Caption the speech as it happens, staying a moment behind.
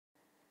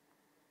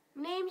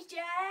Name's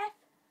Jeff.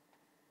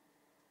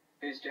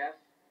 Who's Jeff?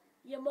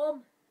 Your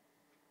mum.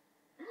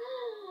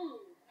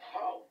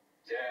 How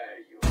dare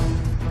you!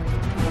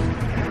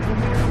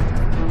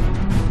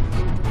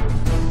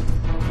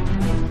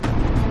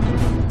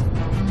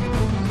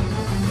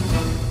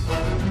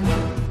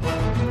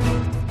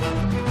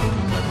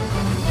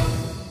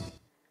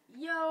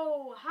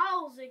 Yo,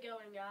 how's it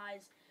going,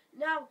 guys?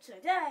 Now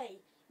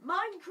today,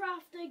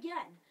 Minecraft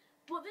again.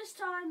 But this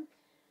time,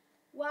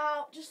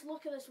 wow, just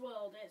look at this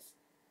world. It's,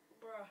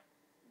 bruh.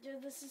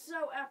 Dude, this is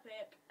so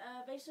epic.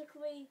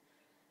 Basically,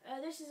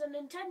 this is a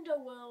Nintendo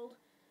world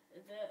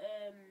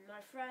that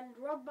my friend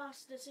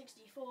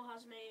Robmaster64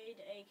 has made,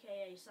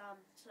 aka Sam.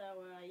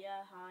 So,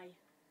 yeah, hi.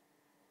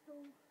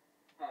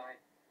 Hi.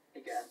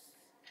 Again.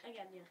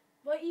 Again, yeah.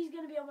 But he's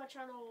going to be on my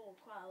channel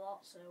quite a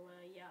lot, so,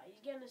 yeah,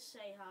 he's going to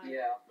say hi,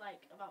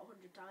 like, about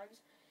 100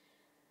 times.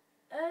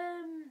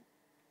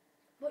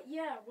 But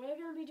yeah, we're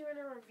going to be doing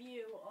a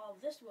review of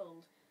this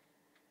world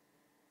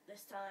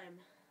this time.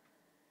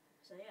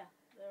 So, yeah,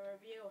 the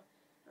review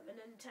of a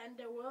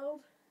Nintendo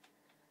world.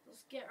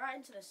 Let's get right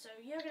into this. So,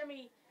 you're going to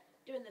be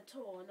doing the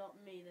tour,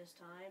 not me this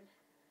time.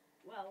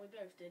 Well, we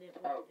both did it,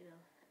 but, you know.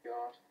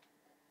 God.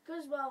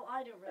 Because, well,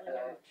 I don't really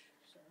know much,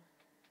 so.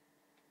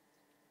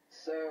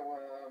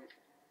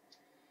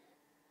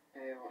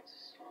 What's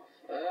this off?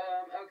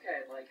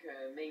 Okay, like,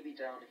 maybe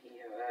down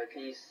here,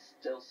 can you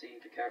still see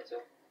the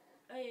character?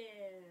 Oh,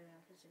 yeah, I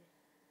can see.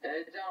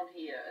 Down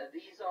here,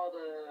 these are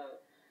the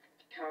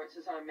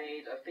characters I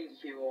made. I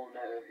think you all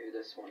know who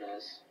this one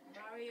is.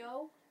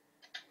 Mario.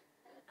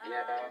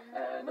 Yeah,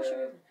 and,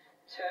 Toad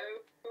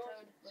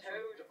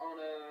on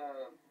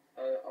a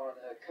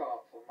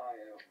cart for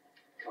Mario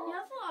Kart. Yeah,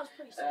 I thought that was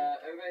pretty sick.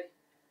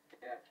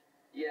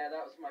 Yeah,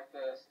 that was my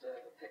first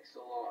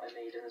pixel art I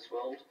made in this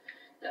world.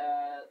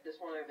 This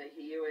one over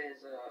here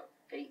is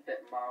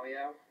 8-bit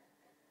Mario.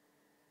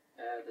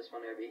 This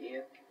one over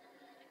here.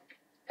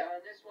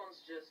 And this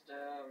one's just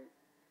a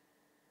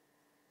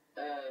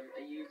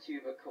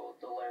YouTuber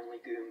called The Lonely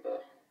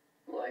Goomba.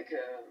 Like,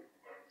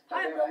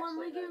 I'm The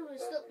Lonely Goomba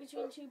stuck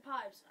between two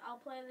pipes. I'll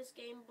play this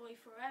Game Boy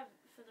forever,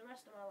 for the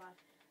rest of my life.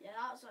 Yeah,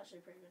 that's actually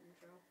a pretty good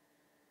intro.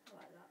 I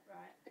like that.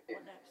 Right,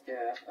 what next?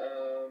 Yeah,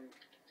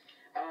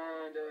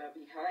 and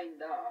behind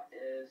that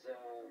is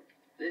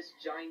this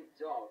giant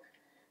dog.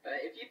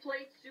 If you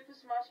played Super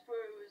Smash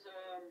Bros.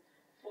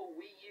 For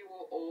Wii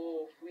U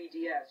or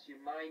 3DS, you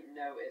might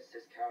notice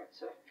this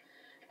character.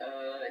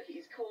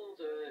 He's called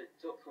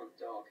Duck Hunt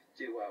Dog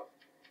Duo,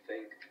 I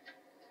think.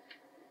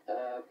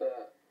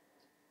 But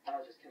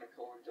I'll just kind of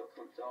call him Duck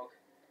Hunt Dog.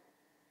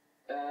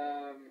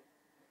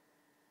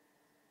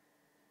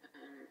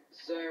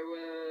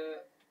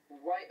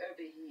 Right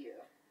over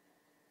here,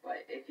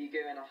 like if you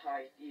go in a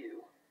high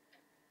view,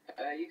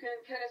 you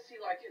can kind of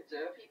see like a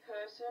derpy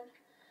person,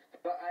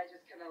 but I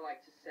just kind of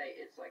like to say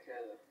it's like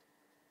a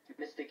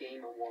Mr.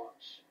 Game &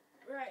 Watch.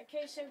 Right,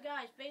 okay, so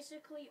guys,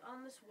 basically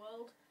on this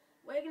world,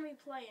 we're going to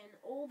be playing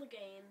all the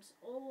games,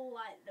 all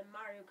like the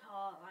Mario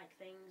Kart like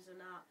things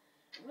and that.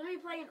 We're going to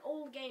be playing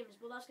all the games,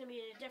 but that's going to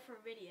be in a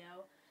different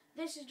video.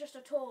 This is just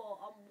a tour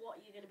on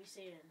what you're going to be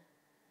seeing,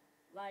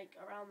 like,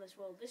 around this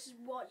world. This is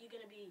what you're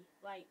going to be,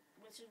 like,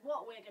 this is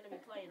what we're going to be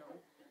playing on.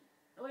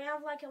 And we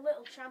have like a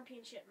little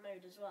championship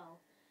mode as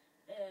well,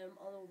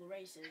 on all the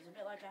races. A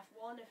bit like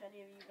F1, if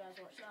any of you guys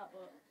watch that,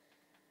 but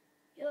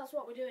yeah, that's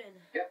what we're doing.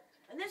 Yep.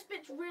 And this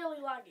bit's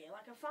really laggy.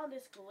 Like, I found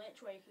this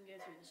glitch where you can go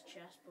through this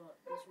chest, but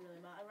it doesn't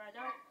really matter right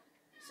now.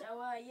 So,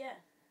 yeah.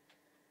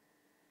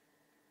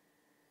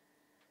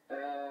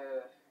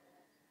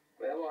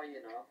 Where are you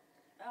now?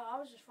 Oh, I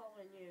was just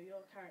following you.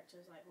 Your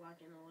character's, like,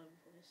 lagging all over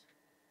the place.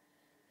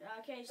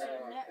 Okay, so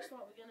next,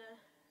 what we're gonna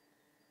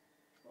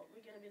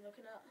be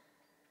looking at?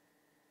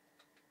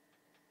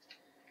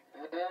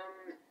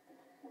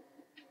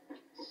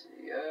 Let's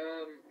see,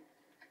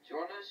 do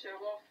you want to show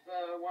off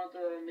one of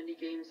the mini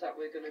games that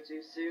we're going to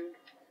do soon?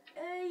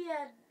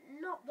 Yeah,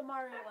 not the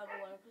Mario level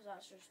though, because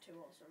that's just too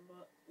awesome.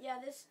 But yeah,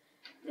 this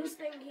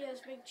thing here,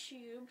 this big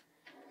tube,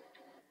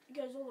 it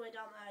goes all the way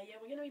down there. Yeah,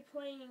 we're going to be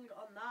playing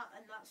on that,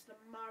 and that's the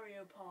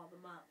Mario part of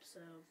the map. So,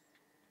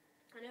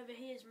 and over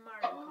here is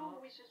Mario Kart. Oh,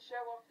 we should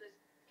show off this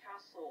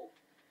castle.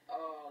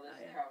 Oh,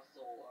 this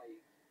castle, like,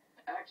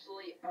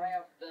 actually, I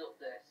have built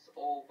this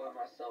all by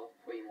myself,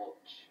 pretty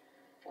much.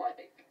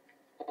 Like,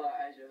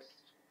 I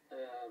just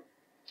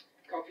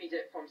copied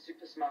it from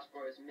Super Smash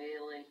Bros.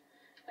 Melee,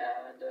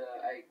 and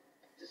I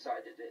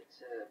decided it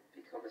to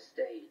become a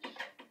stage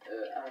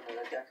and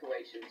a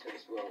decoration to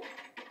this world.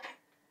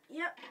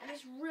 Yep,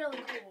 it's really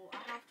cool,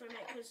 I have to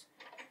admit, because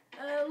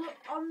look,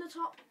 on the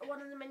top,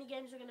 one of the mini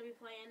games we're going to be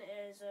playing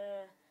is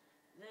the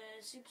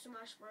Super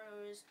Smash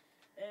Bros.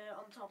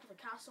 On top of the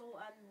castle,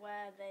 and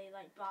where they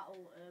like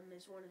battle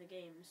is one of the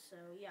games. So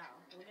yeah,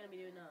 we're going to be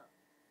doing that.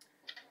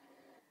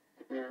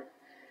 Mm.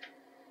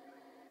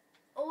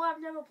 Oh, I've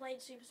never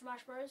played Super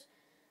Smash Bros.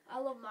 I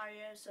love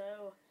Mario,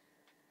 so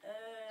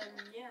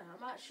yeah, I'm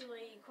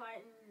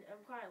quite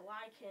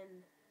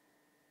liking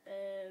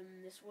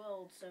this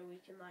world, so we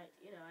can, like,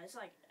 you know, it's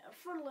like a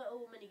fun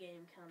little mini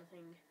game kind of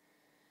thing.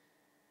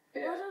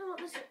 Yeah. I don't know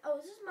what this is. Oh,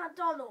 this is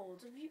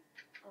McDonald's. Have you...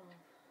 Oh.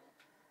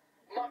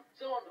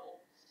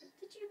 McDonald's?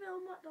 Did you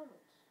build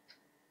McDonald's?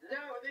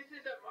 No, this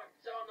isn't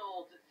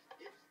McDonald's.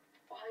 It's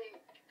like...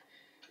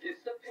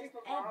 It's the Paper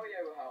M.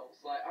 Mario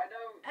house. Like, I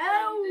know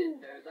Oh! you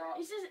didn't know that.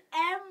 This is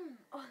M.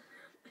 Oh.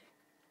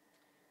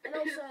 And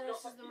also, It's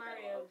this not is the like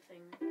Mario yellow.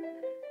 thing.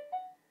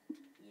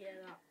 Yeah,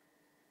 that.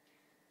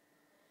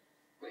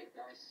 Wait,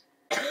 nice.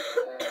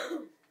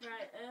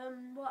 Right,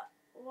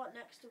 what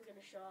next are we going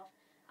to show off?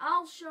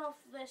 I'll show off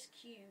this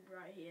cube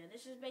right here.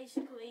 This is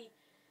basically,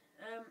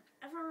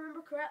 if I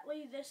remember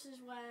correctly, this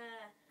is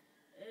where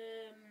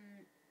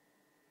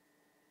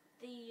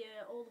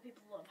all the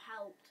people that have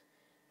helped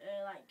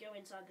like go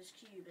inside this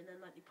cube, and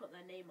then like they put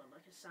their name on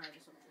like a sign or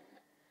something.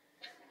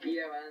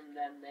 Yeah, and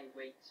then they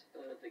rate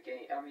the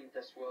game. I mean,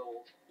 this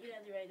world.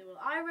 Yeah, they rated the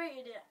world. I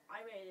rated it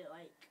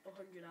like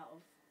 100 out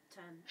of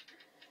 10.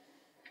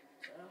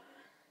 So.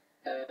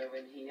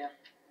 In here.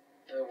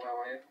 Where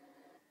are you?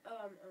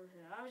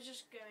 Okay. I was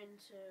just going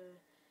to...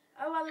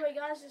 Oh, by the way,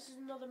 guys, this is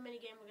another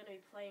minigame we're going to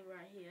be playing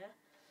right here.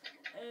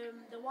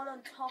 The one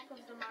on top of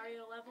the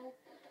Mario level.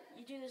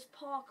 You do this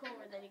parkour,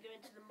 and then you go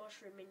into the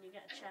mushroom, and you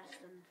get a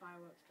chest, and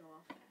fireworks go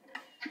off.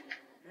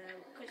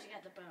 Because you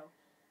get the bow.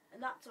 And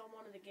that's on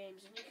one of the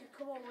games. And you can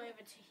come all the way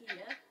over to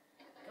here,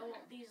 go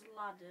up these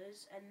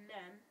ladders, and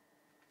then...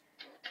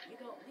 You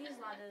go up these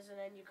ladders, and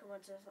then you come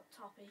onto the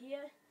top of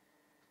here.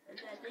 And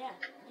then, yeah,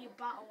 you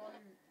battle on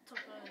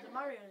top of the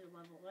Mario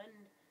level.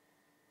 And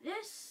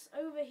this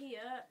over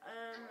here,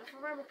 if I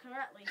remember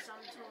correctly,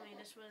 Sam told me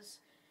this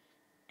was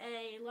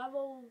a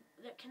level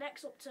that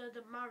connects up to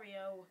the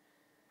Mario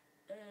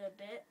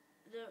bit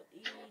that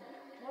he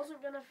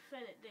wasn't gonna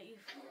finish.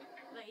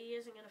 That he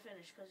isn't gonna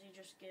finish because he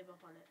just gave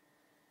up on it.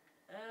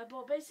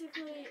 But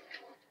basically,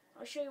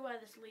 I'll show you where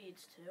this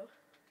leads to.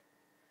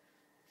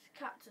 It's a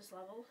cactus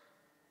level.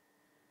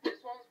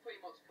 This one's pretty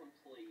much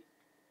complete.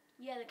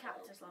 Yeah, the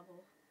cactus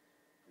level.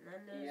 And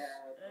then there's...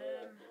 Yeah,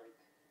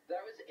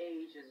 that was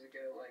ages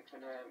ago, like,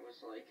 when I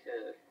was, like,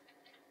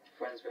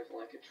 friends with,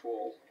 like, a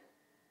troll.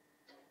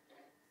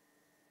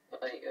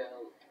 Like,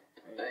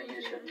 you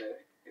should know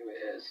who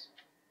it is.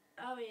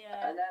 Oh,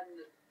 yeah. And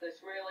then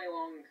this really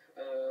long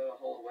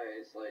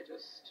hallway is, like,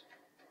 just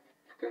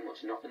pretty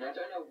much nothing. I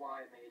don't know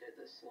why I made it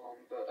this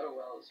long, but oh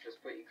well, it's just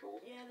pretty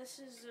cool. Yeah, this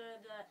is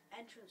the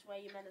entrance where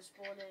you're meant to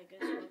spawn in. It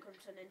goes welcome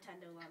to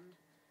Nintendo Land.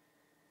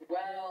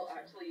 Well,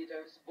 actually, you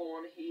don't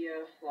spawn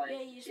here. Like,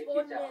 yeah, you if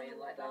spawn you die near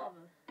the like lava.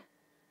 that.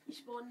 You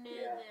spawn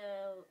near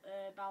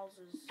the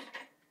Bowser's.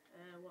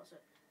 What's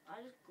it?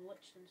 I just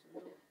glitched into the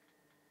door.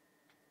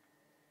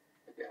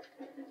 Yeah.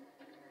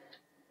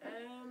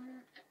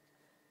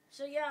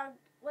 So yeah,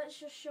 let's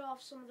just show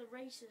off some of the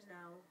races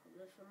now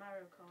for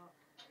Mario Kart.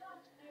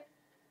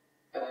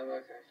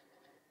 Okay.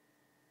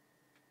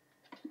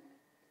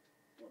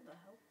 What the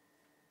hell?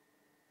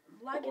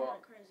 I'm lagging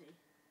like crazy.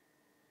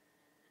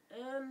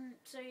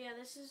 So yeah,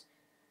 this is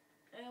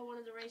one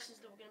of the races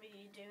that we're going to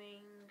be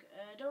doing.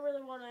 Don't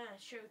really want to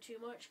show too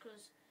much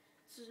because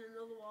this is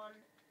another one.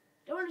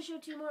 Don't want to show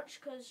too much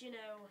because, you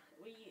know,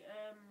 we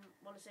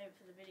want to save it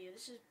for the video.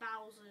 This is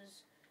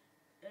Bowser's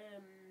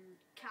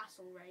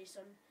castle race.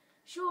 I'm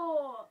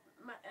sure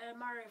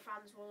Mario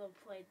fans will have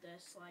played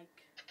this.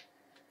 Like,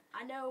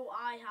 I know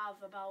I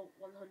have about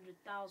 100,000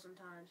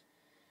 times.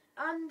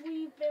 And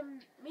me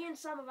and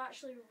Sam have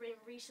actually been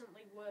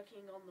recently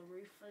working on the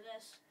roof for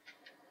this.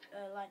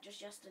 Like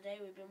just yesterday,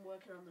 we've been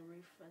working on the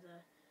roof for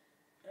the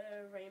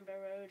Rainbow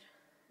Road,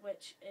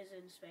 which is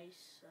in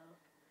space. So,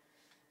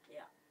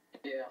 yeah.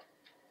 Yeah.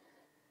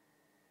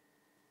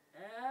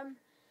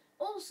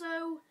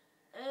 Also,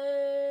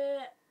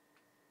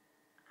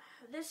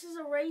 this is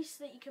a race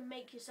that you can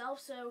make yourself.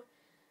 So,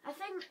 I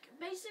think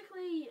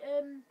basically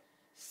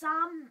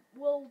Sam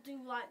will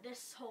do like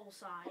this whole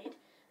side,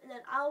 and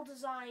then I'll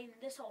design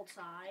this whole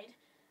side,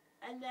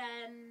 and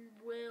then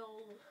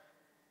we'll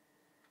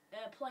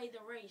play the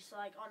race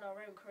like on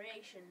our own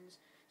creations,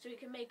 so we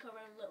can make our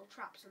own little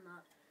traps and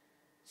that.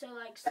 So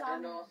like Sam.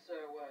 And also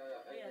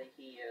over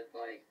here,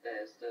 like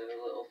there's the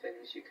little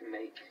things you can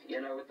make, you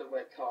know, with the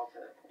red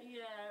carpet.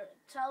 Yeah, it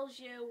tells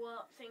you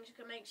what things you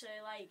can make. So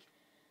like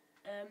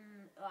a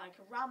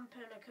ramp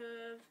and a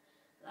curve,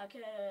 like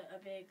a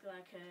big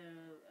like a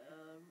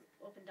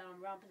up and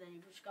down ramp, and then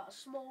you've just got a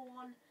small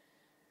one,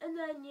 and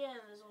then yeah,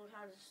 there's all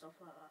kinds of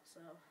stuff like that.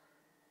 So.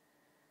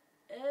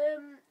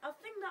 I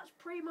think that's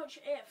pretty much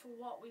it for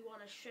what we want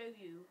to show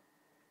you.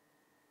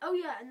 Oh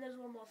yeah, and there's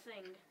one more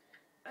thing.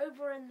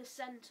 Over in the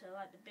centre,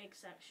 like the big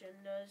section,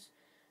 there's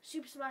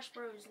Super Smash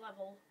Bros.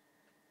 Level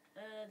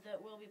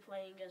that we'll be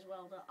playing as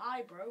well that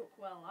I broke.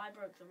 Well, I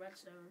broke the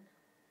redstone.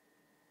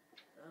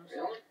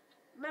 Really?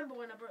 Remember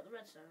when I broke the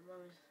redstone? I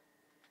was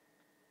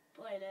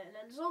playing it. And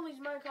then there's all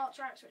these Mario Kart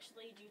tracks which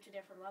lead you to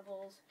different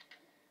levels.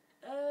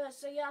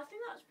 So yeah, I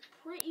think that's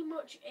pretty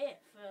much it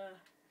for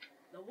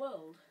the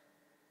world.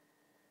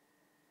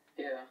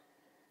 Yeah.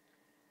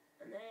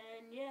 And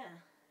then, yeah,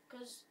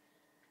 because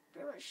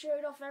pretty much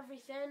showed off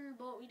everything,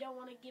 but we don't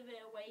want to give it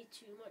away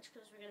too much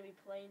because we're going to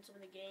be playing some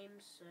of the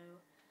games, so,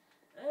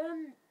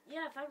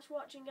 yeah, thanks for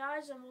watching,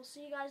 guys, and we'll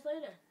see you guys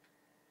later.